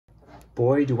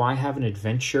Boy, do I have an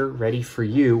adventure ready for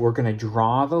you. We're going to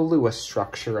draw the Lewis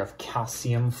structure of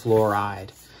calcium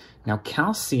fluoride. Now,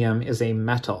 calcium is a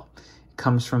metal. It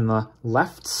comes from the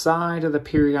left side of the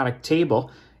periodic table.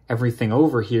 Everything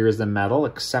over here is a metal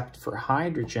except for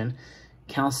hydrogen.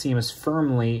 Calcium is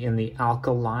firmly in the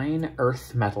alkaline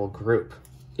earth metal group.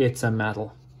 It's a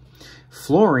metal.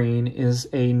 Fluorine is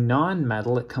a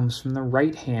non-metal. It comes from the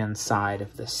right-hand side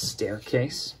of this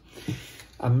staircase.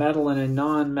 A metal and a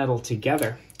non-metal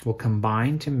together will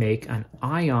combine to make an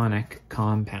ionic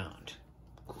compound.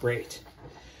 Great.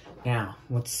 Now,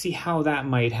 let's see how that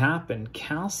might happen.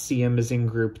 Calcium is in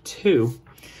group 2,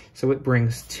 so it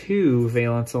brings 2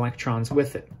 valence electrons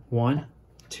with it. 1,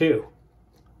 2.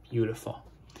 Beautiful.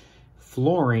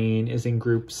 Fluorine is in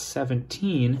group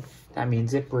 17. That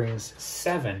means it brings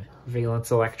 7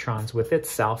 valence electrons with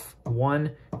itself.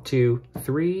 1, 2,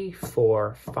 3,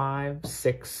 4, 5,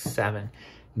 6, 7.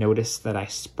 Notice that I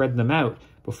spread them out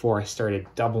before I started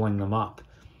doubling them up.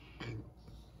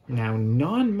 Now,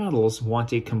 non-metals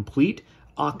want a complete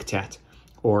octet,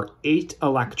 or 8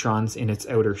 electrons in its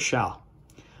outer shell.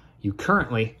 You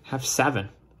currently have 7,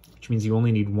 which means you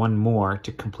only need 1 more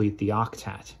to complete the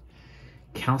octet.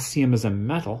 Calcium is a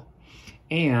metal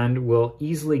and will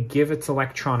easily give its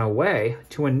electron away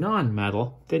to a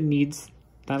non-metal that needs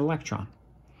that electron.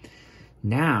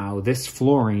 Now, this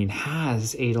fluorine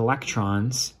has 8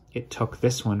 electrons. It took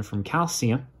this one from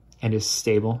calcium and is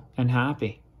stable and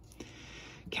happy.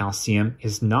 Calcium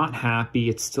is not happy.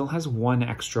 It still has 1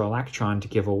 extra electron to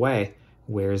give away.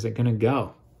 Where is it going to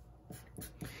go?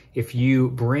 If you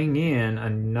bring in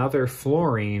another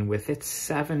fluorine with its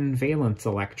 7 valence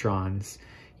electrons,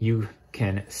 you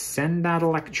can send that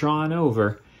electron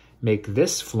over, make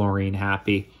this fluorine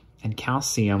happy, and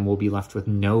calcium will be left with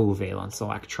no valence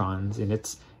electrons in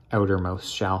its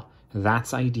outermost shell.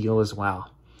 That's ideal as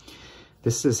well.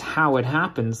 This is how it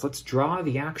happens. Let's draw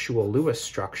the actual Lewis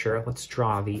structure. Let's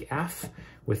draw the F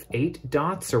with 8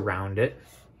 dots around it.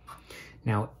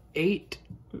 Now, 8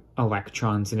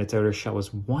 electrons in its outer shell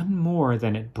is 1 more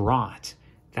than it brought.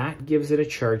 That gives it a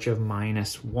charge of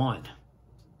 -1.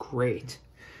 Great.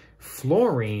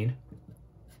 Fluorine,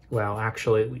 well,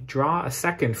 actually, we draw a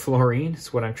second fluorine,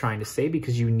 is what I'm trying to say,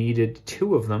 because you needed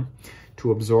 2 of them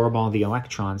to absorb all the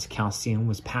electrons calcium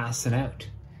was passing out.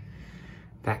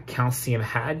 That calcium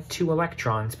had 2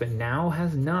 electrons, but now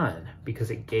has none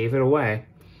because it gave it away.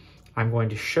 I'm going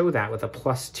to show that with a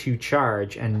 +2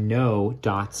 charge and no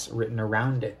dots written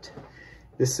around it.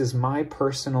 This is my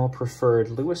personal preferred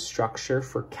Lewis structure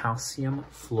for calcium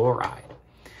fluoride.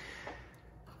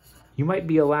 You might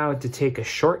be allowed to take a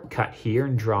shortcut here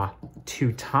and draw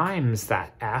 2 times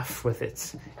that F with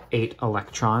its 8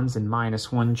 electrons and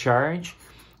 -1 charge.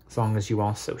 As long as you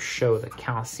also show the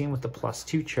calcium with the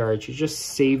 +2 charge, it just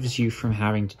saves you from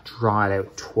having to draw it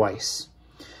out twice.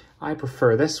 I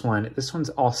prefer this one. This one's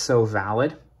also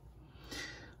valid.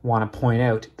 Want to point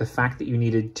out the fact that you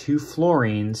needed 2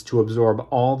 fluorines to absorb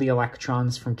all the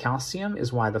electrons from calcium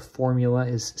is why the formula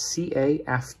is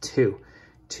CaF2.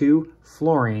 2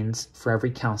 fluorines for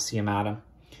every calcium atom.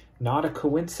 Not a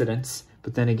coincidence,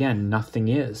 but then again, nothing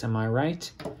is, am I right?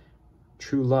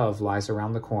 True love lies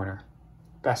around the corner.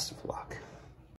 Best of luck.